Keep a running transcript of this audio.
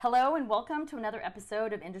Hello and welcome to another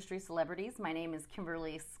episode of Industry Celebrities. My name is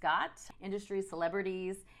Kimberly Scott. Industry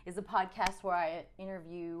Celebrities is a podcast where I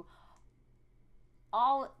interview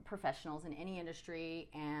all professionals in any industry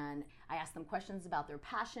and I ask them questions about their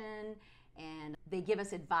passion and they give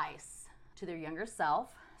us advice to their younger self.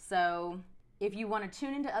 So if you want to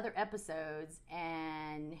tune into other episodes,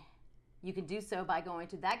 and you can do so by going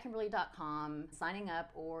to thatkimberly.com, signing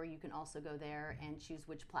up, or you can also go there and choose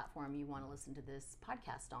which platform you want to listen to this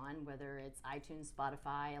podcast on, whether it's iTunes,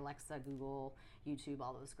 Spotify, Alexa, Google, YouTube,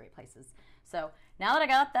 all those great places. So now that I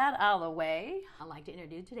got that out of the way, I'd like to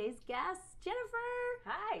introduce today's guest, Jennifer.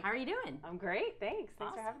 Hi. How are you doing? I'm great, thanks. Thanks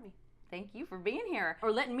Awesome. for having me. Thank you for being here,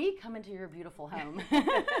 or letting me come into your beautiful home.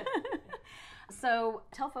 So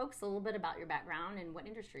tell folks a little bit about your background and what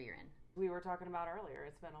industry you're in. We were talking about earlier,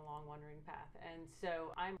 it's been a long wandering path. And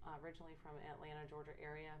so I'm originally from Atlanta, Georgia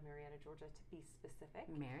area, Marietta, Georgia to be specific.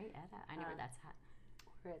 Marietta, I know where that's at.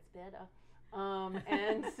 Where it's better.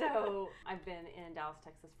 And so I've been in Dallas,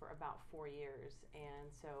 Texas for about 4 years.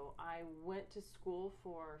 And so I went to school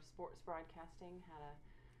for sports broadcasting, had a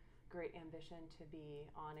great ambition to be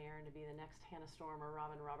on air and to be the next Hannah Storm or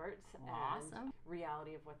Robin Roberts. Awesome. And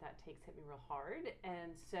reality of what that takes hit me real hard.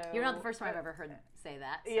 And so You're not the first one I've ever heard say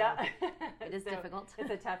that. So yeah. It is So difficult. It's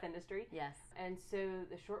a tough industry. Yes. And so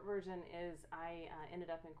the short version is I ended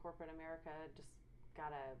up in corporate America, just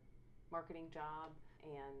got a marketing job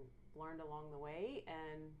and learned along the way.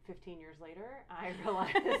 And 15 years later, I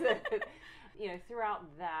realized that, throughout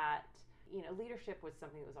that, leadership was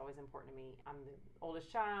something that was always important to me. I'm the oldest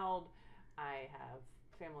child. I have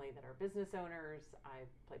family that are business owners. I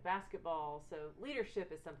play basketball. So leadership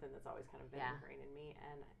is something that's always kind of been ingrained in me.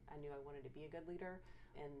 And I knew I wanted to be a good leader.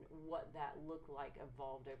 And what that looked like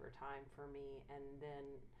evolved over time for me. And then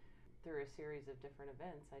through a series of different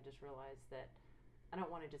events, I just realized that I don't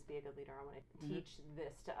want to just be a good leader. I want to teach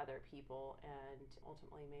this to other people, and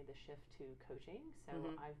ultimately made the shift to coaching. So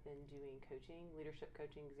I've been doing coaching, leadership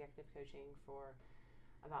coaching, executive coaching for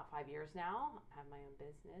about 5 years now. I have my own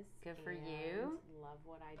business. Good for you. Love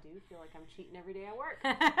what I do. Feel like I'm cheating every day I work.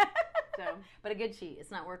 But a good cheat.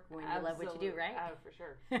 It's not work when you love what you do, right? Oh, for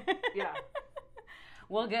sure. Yeah.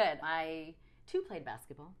 Well, good. I too played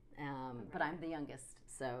basketball, but I'm the youngest,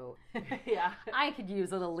 so yeah, I could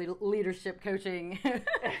use a little leadership coaching.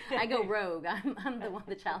 I go rogue. I'm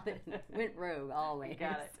the child that went rogue always. You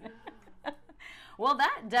got it. Well,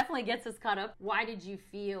 that definitely gets us caught up. Why did you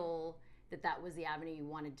feel that was the avenue you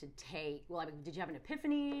wanted to take? Well, did you have an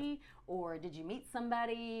epiphany, or did you meet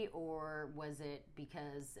somebody, or was it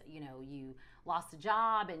because you lost a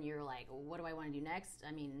job and you're like, what do I want to do next?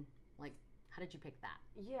 I mean, how did you pick that?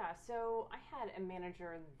 Yeah, so I had a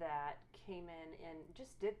manager that came in and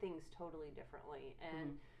just did things totally differently.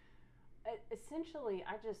 And essentially,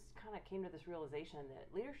 I just kind of came to this realization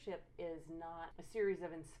that leadership is not a series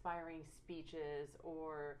of inspiring speeches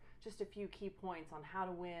or just a few key points on how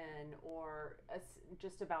to win or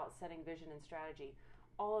just about setting vision and strategy.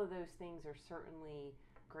 All of those things are certainly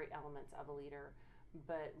great elements of a leader,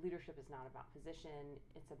 but leadership is not about position.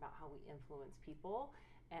 It's about how we influence people.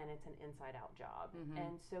 And it's an inside-out job.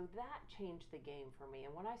 And so that changed the game for me.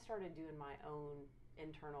 And when I started doing my own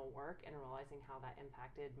internal work and realizing how that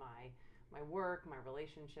impacted my work, my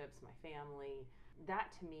relationships, my family,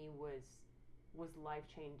 that to me was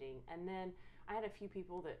life-changing. And then I had a few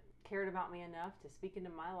people that cared about me enough to speak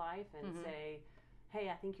into my life and say, hey,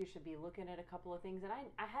 I think you should be looking at a couple of things. And I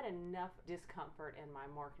had enough discomfort in my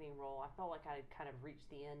marketing role. I felt like I had kind of reached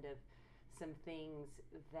the end of some things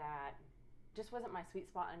that just wasn't my sweet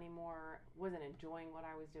spot anymore, wasn't enjoying what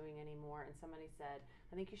I was doing anymore. And somebody said,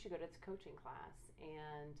 I think you should go to this coaching class.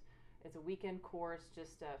 And it's a weekend course,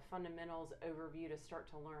 just a fundamentals overview to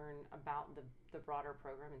start to learn about the broader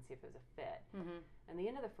program and see if it was a fit. And the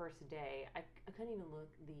end of the first day, I couldn't even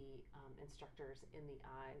look the instructors in the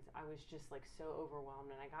eyes. I was just like so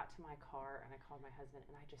overwhelmed. And I got to my car and I called my husband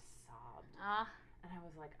and I just sobbed. And I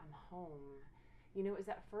was like, I'm home. It was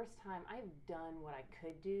that first time I've done what I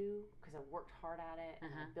could do because I worked hard at it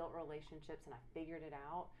and I built relationships and I figured it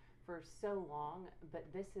out for so long. But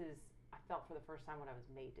I felt for the first time what I was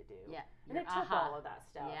made to do. Yeah. And it took all of that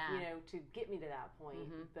stuff, to get me to that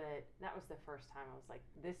point. But that was the first time I was like,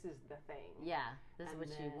 this is the thing. Yeah, this is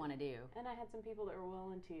what you want to do. And I had some people that were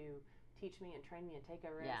willing to teach me and train me and take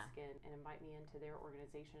a risk and invite me into their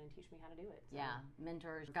organization and teach me how to do it. So. Yeah,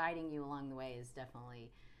 mentors guiding you along the way is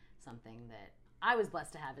definitely something that I was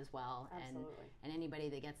blessed to have as well. Absolutely. And anybody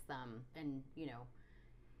that gets them and,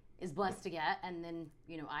 is blessed to get. And then,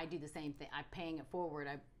 I do the same thing. I'm paying it forward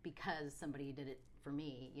because somebody did it for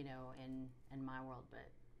me, in my world. But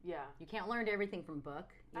Yeah. You can't learn everything from book,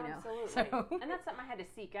 you know. Absolutely. So. And that's something I had to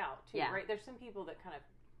seek out too, Yeah. right? There's some people that kind of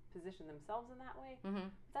position themselves in that way. Mm-hmm.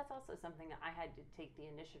 But that's also something that I had to take the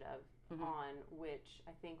initiative on, which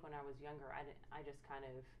I think when I was younger, I just kind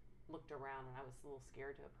of looked around and I was a little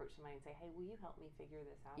scared to approach somebody and say, hey, will you help me figure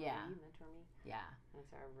this out? Yeah. Will you mentor me? Yeah. And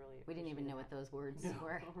so I really We didn't even know what those words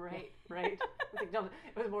were. Right, right. It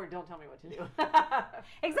was more, don't tell me what to do.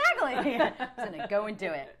 Exactly. So go and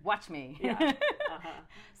do it. Watch me. Yeah. Uh-huh.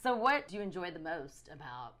 So what do you enjoy the most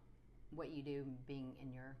about what you do being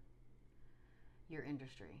in your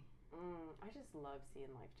industry? I just love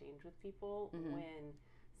seeing life change with people when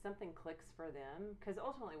something clicks for them, because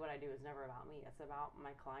ultimately what I do is never about me, it's about my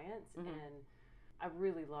clients. And I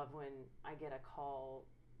really love when I get a call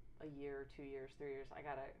a year, 2 years, 3 years. I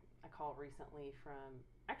got a call recently from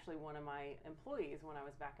actually one of my employees when I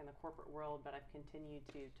was back in the corporate world, but I've continued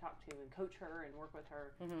to talk to and coach her and work with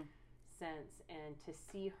her since, and to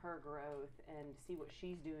see her growth and see what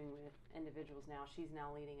she's doing with individuals now. She's now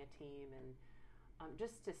leading a team, and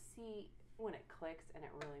just to see when it clicks and it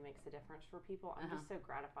really makes a difference for people. I'm just so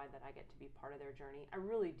gratified that I get to be part of their journey. I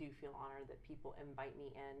really do feel honored that people invite me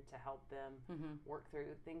in to help them work through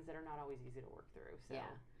things that are not always easy to work through. So yeah,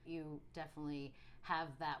 you definitely have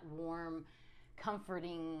that warm,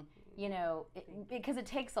 comforting, you know, because it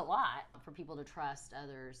takes a lot for people to trust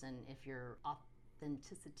others. And if your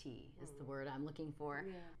authenticity is the word I'm looking for,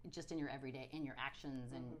 just in your everyday, in your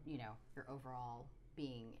actions and, you know, your overall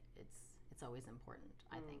being, it's always important,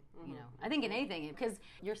 I think. You know, I think in anything, because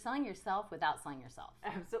you're selling yourself without selling yourself.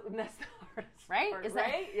 Absolutely, that's the hardest right? part, Is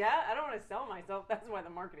right? Yeah, I don't want to sell myself. That's why the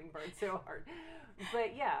marketing part's so hard.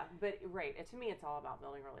 But yeah, right. To me, it's all about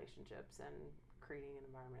building relationships and creating an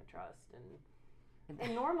environment of trust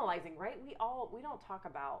and normalizing. Right? We don't talk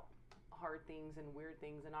about hard things and weird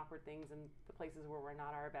things and awkward things and the places where we're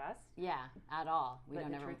not our best. Yeah, at all. But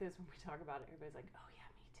the truth is, when we talk about it, everybody's like, "Oh yeah,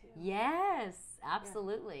 me too." Yes,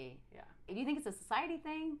 absolutely. Yeah. Do you think it's a society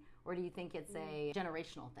thing, or do you think it's a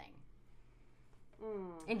generational thing?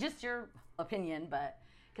 In just your opinion, but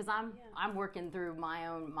because I'm working through my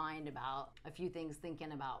own mind about a few things,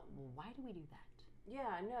 thinking about, well, why do we do that?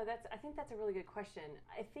 Yeah, no, I think that's a really good question.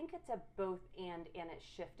 I think it's a both and it's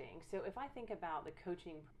shifting. So if I think about the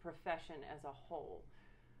coaching profession as a whole,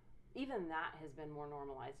 even that has been more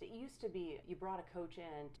normalized. It used to be you brought a coach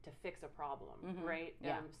in to fix a problem, right?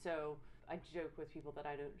 Yeah. So I joke with people that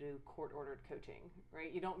I don't do court-ordered coaching,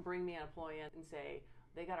 right? You don't bring me an employee in and say,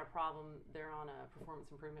 they got a problem, they're on a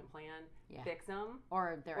performance improvement plan, fix them.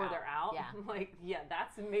 Or they're out. Yeah. Like,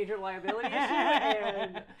 that's a major liability issue.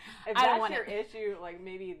 And if that's your issue, like,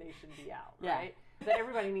 maybe they should be out, right? But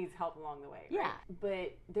everybody needs help along the way, right? Yeah.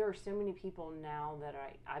 But there are so many people now that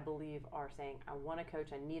I believe are saying, I want a coach,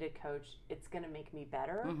 I need a coach, it's going to make me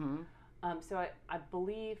better. So I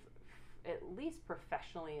believe, at least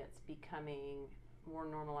professionally, it's becoming more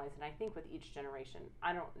normalized. And I think with each generation,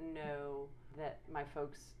 I don't know that my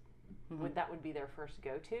folks would be their first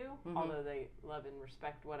go-to, although they love and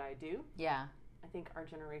respect what I do. Yeah. I think our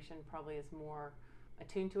generation probably is more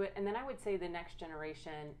attuned to it. And then I would say the next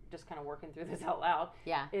generation, just kind of working through this out loud,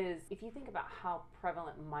 is if you think about how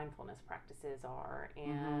prevalent mindfulness practices are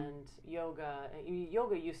and yoga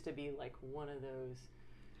used to be like one of those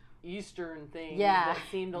Eastern things that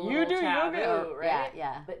seemed a little taboo, right?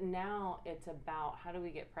 Yeah. But now it's about how do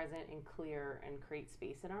we get present and clear and create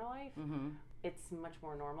space in our life. It's much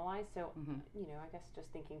more normalized. So, you know, I guess just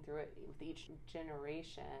thinking through it with each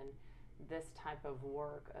generation, this type of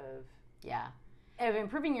work of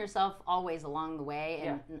improving yourself always along the way,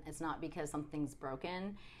 and it's not because something's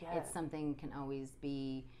broken. It's something can always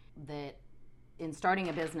be that in starting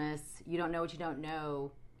a business, you don't know what you don't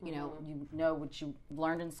know. You know what you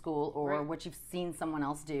learned in school or what you've seen someone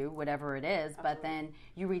else do, whatever it is. Absolutely. But then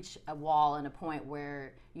you reach a wall and a point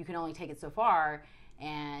where you can only take it so far.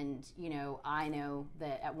 And, you know, I know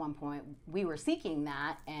that at one point we were seeking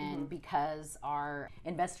that. And because our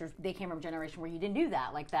investors, they came from a generation where you didn't do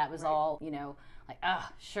that. Like that was all, you know, like,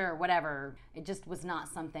 sure, whatever. It just was not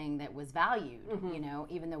something that was valued, you know,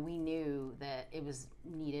 even though we knew that it was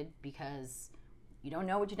needed because you don't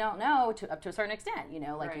know what you don't know up to a certain extent, you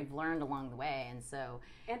know, like you've learned along the way. And so.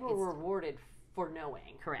 And we're rewarded for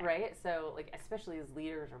knowing. Correct. Right? So, like, especially as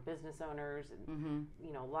leaders or business owners, and,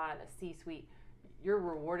 you know, a lot of the C-suite, you're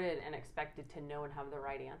rewarded and expected to know and have the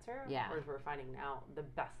right answer. Yeah. Whereas we're finding now the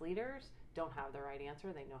best leaders don't have the right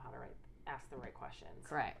answer. They know how to ask the right questions.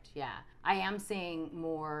 Correct. Yeah. I am seeing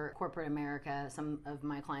more corporate America, some of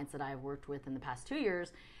my clients that I've worked with in the past 2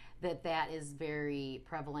 years, that is very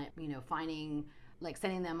prevalent, you know, finding, like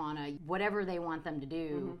sending them on a whatever they want them to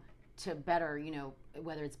do to better,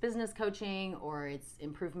 whether it's business coaching or it's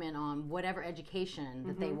improvement on whatever education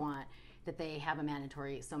that they want, that they have a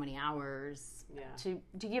mandatory so many hours to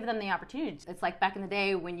give them the opportunity. It's like back in the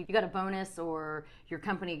day when you got a bonus or your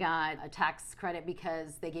company got a tax credit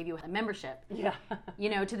because they gave you a membership, to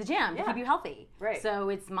the gym to keep you healthy. Right. So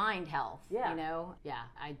it's mind health, Yeah.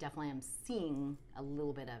 I definitely am seeing a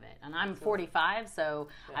little bit of it. And I'm 45, so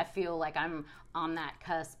I feel like I'm on that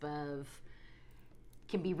cusp of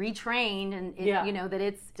can be retrained and that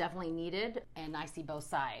it's definitely needed. And I see both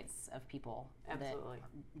sides of people that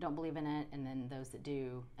don't believe in it, and then those that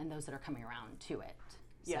do, and those that are coming around to it.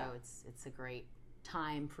 So it's a great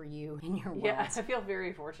time for you in your world. Yeah, I feel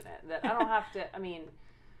very fortunate that I don't have to. I mean,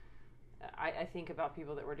 I think about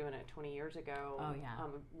people that were doing it 20 years ago. Oh yeah.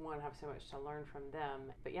 One, have so much to learn from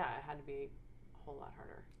them, but yeah, it had to be a whole lot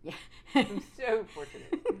harder. Yeah. I'm so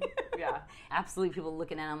fortunate. Yeah. Absolutely. People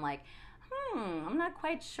looking at them like, I'm not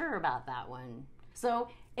quite sure about that one. So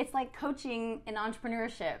it's like coaching and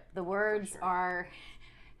entrepreneurship. The words are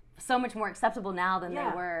so much more acceptable now than they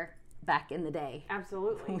were back in the day.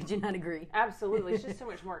 Absolutely. Would you not agree? Absolutely. It's just so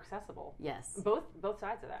much more accessible. Yes. Both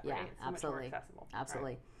sides of that, yeah, right? It's so absolutely. much more accessible.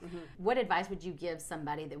 Absolutely. Right. What advice would you give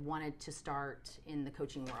somebody that wanted to start in the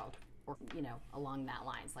coaching world or, along that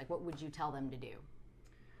lines? Like, what would you tell them to do?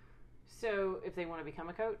 So if they want to become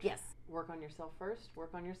a coach, yes, work on yourself first,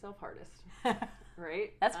 work on yourself hardest,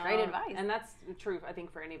 right? That's great advice. And that's the truth, I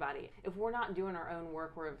think, for anybody. If we're not doing our own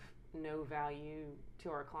work, we're of no value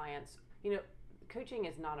to our clients. Coaching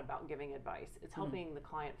is not about giving advice. It's helping the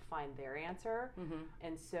client find their answer.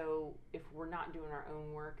 And so if we're not doing our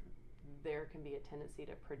own work, there can be a tendency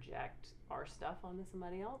to project our stuff onto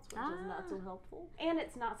somebody else, which is not so helpful. And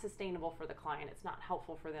it's not sustainable for the client. It's not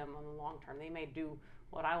helpful for them on the long term. They may do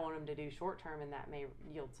what I want them to do short term, and that may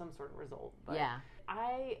yield some sort of result. But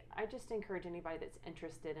I just encourage anybody that's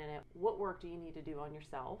interested in it, what work do you need to do on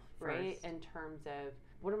yourself, right? In terms of,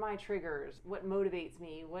 what are my triggers? What motivates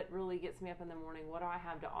me? What really gets me up in the morning? What do I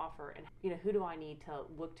have to offer? And who do I need to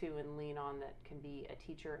look to and lean on that can be a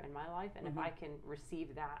teacher in my life? And if I can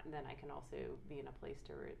receive that, then I can also be in a place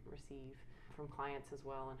to receive from clients as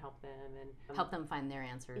well and help them and help them find their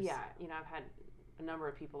answers. Yeah, I've had a number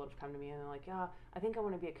of people that have come to me and they're like, "Yeah, I think I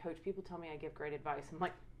want to be a coach. People tell me I give great advice." I'm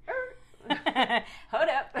like, hold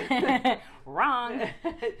up. Wrong.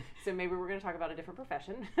 So maybe we're going to talk about a different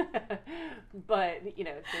profession. But,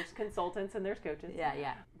 there's consultants and there's coaches.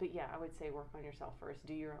 Yeah. But yeah, I would say work on yourself first.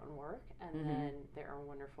 Do your own work. And then there are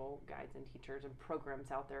wonderful guides and teachers and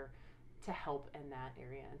programs out there to help in that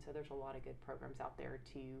area. And so there's a lot of good programs out there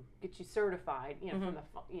to get you certified, from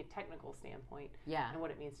the technical standpoint and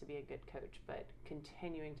what it means to be a good coach, but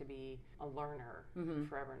continuing to be a learner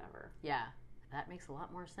forever and ever. Yeah. That makes a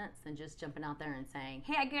lot more sense than just jumping out there and saying,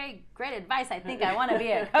 "Hey, I get great advice. I think I want to be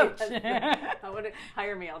a coach." I want to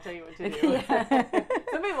hire me. I'll tell you what to do.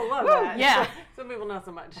 Some people love that. Yeah. Some people not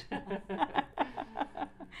so much.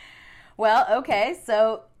 Well, okay.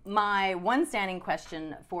 So my one standing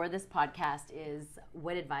question for this podcast is,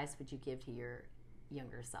 what advice would you give to your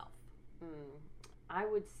younger self? I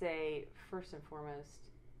would say, first and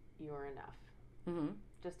foremost, you're enough.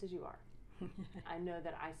 Just as you are. I know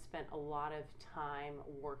that I spent a lot of time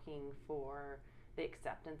working for the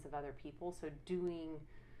acceptance of other people, so doing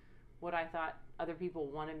what I thought other people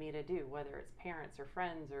wanted me to do, whether it's parents or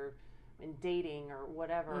friends or in dating or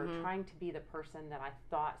whatever, trying to be the person that I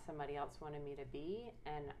thought somebody else wanted me to be,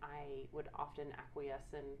 and I would often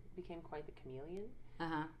acquiesce and became quite the chameleon.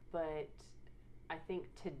 But I think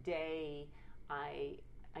today I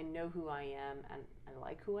know who I am and I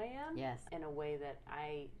like who I am in a way that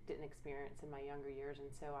I didn't experience in my younger years. And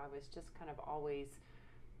so I was just kind of always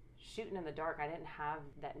shooting in the dark. I didn't have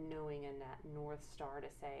that knowing and that North Star to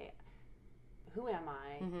say, who am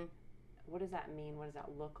I? What does that mean? What does that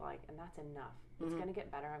look like? And that's enough. It's going to get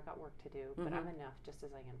better. I've got work to do, but I'm enough just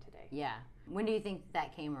as I am today. Yeah. When do you think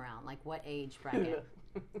that came around? Like what age bracket?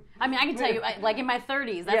 I mean, I can tell you, like in my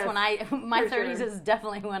 30s, that's when my 30s is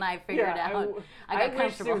definitely when I figured out I got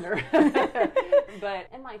comfortable. Sooner. But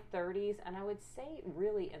in my 30s, and I would say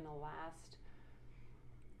really in the last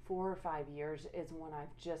 4 or 5 years is when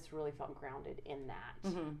I've just really felt grounded in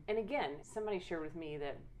that. And again, somebody shared with me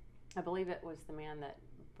that I believe it was the man that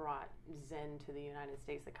brought Zen to the United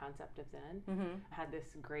States, the concept of Zen, had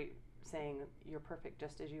this great saying, "You're perfect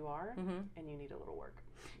just as you are, and you need a little work."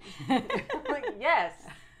 I'm like, yes,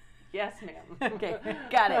 ma'am. Okay,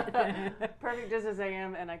 got it. Perfect just as I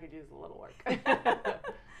am, and I could use a little work.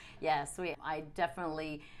 Yeah, sweet. I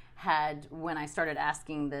definitely had, when I started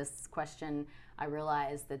asking this question, I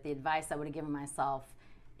realized that the advice I would have given myself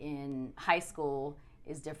in high school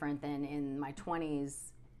is different than in my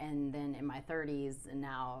 20s And then in my 30s, and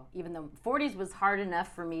now, even though 40s was hard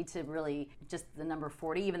enough for me to really, just the number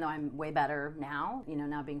 40, even though I'm way better now,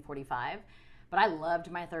 now being 45. But I loved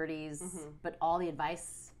my 30s, but all the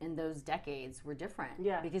advice in those decades were different.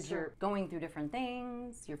 Yeah, because you're going through different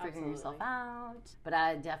things, you're figuring yourself out. But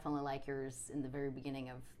I definitely like yours in the very beginning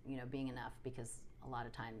of, being enough, because a lot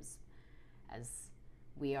of times as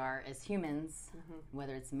we are as humans,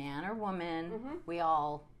 whether it's man or woman, we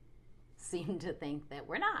all seem to think that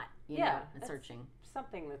we're not, you know, and searching.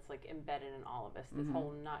 Something that's like embedded in all of us, this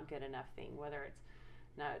whole not good enough thing, whether it's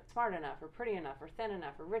not smart enough or pretty enough or thin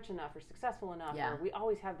enough or rich enough or successful enough, or we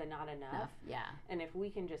always have the not enough. And if we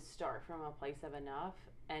can just start from a place of enough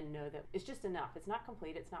and know that it's just enough, it's not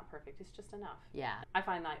complete, it's not perfect, it's just enough. I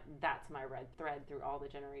find that that's my red thread through all the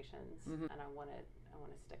generations, and I want to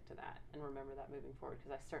stick to that and remember that moving forward,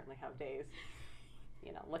 because I certainly have days,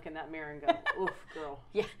 look in that mirror and go, oof, girl,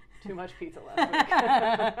 too much pizza last week.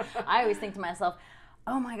 I always think to myself,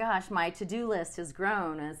 oh my gosh, my to-do list has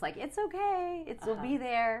grown. And it's like, it's okay. It'll be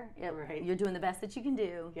there. You're doing the best that you can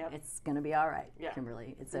do. It's going to be all right,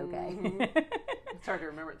 Kimberly. It's okay. It's hard to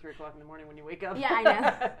remember at 3 o'clock in the morning when you wake up. I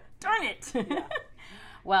know. Darn it.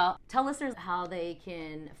 Well, tell listeners how they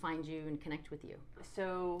can find you and connect with you.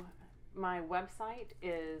 So my website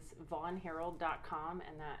is vaughnherald.com,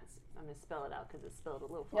 and that's, I'm going to spell it out because it's spelled a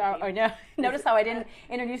little funky. I know. Notice how I didn't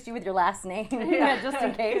introduce you with your last name, just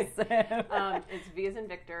in case. It's V as in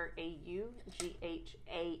Victor,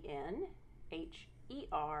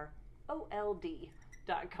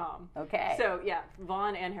 AUGHANHEROLD.com. Okay. So,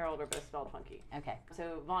 Vaughn and Herald are both spelled funky. Okay.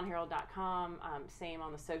 So, vaughnherald.com, same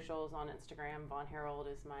on the socials, on Instagram. Vaughn Herald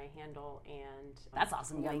is my handle. And that's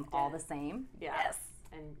awesome. You got them all the same. Yes.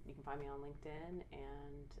 And you can find me on LinkedIn,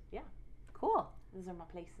 and Cool. Those are my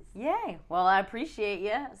places. Yay. Well, I appreciate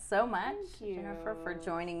you so much, Thank you, Jennifer, for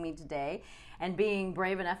joining me today and being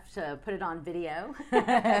brave enough to put it on video.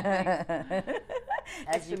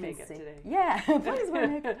 As you can see. Today. Yeah, please wear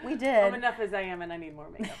makeup. We did. I'm enough as I am, and I need more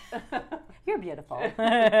makeup. You're beautiful.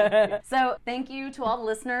 So thank you to all the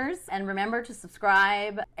listeners, and remember to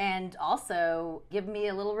subscribe and also give me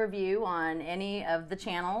a little review on any of the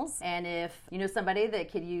channels. And if you know somebody that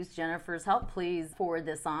could use Jennifer's help, please forward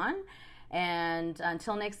this on. And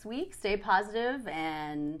until next week, stay positive,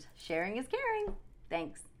 and sharing is caring.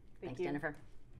 Thanks. Thanks, you. Jennifer.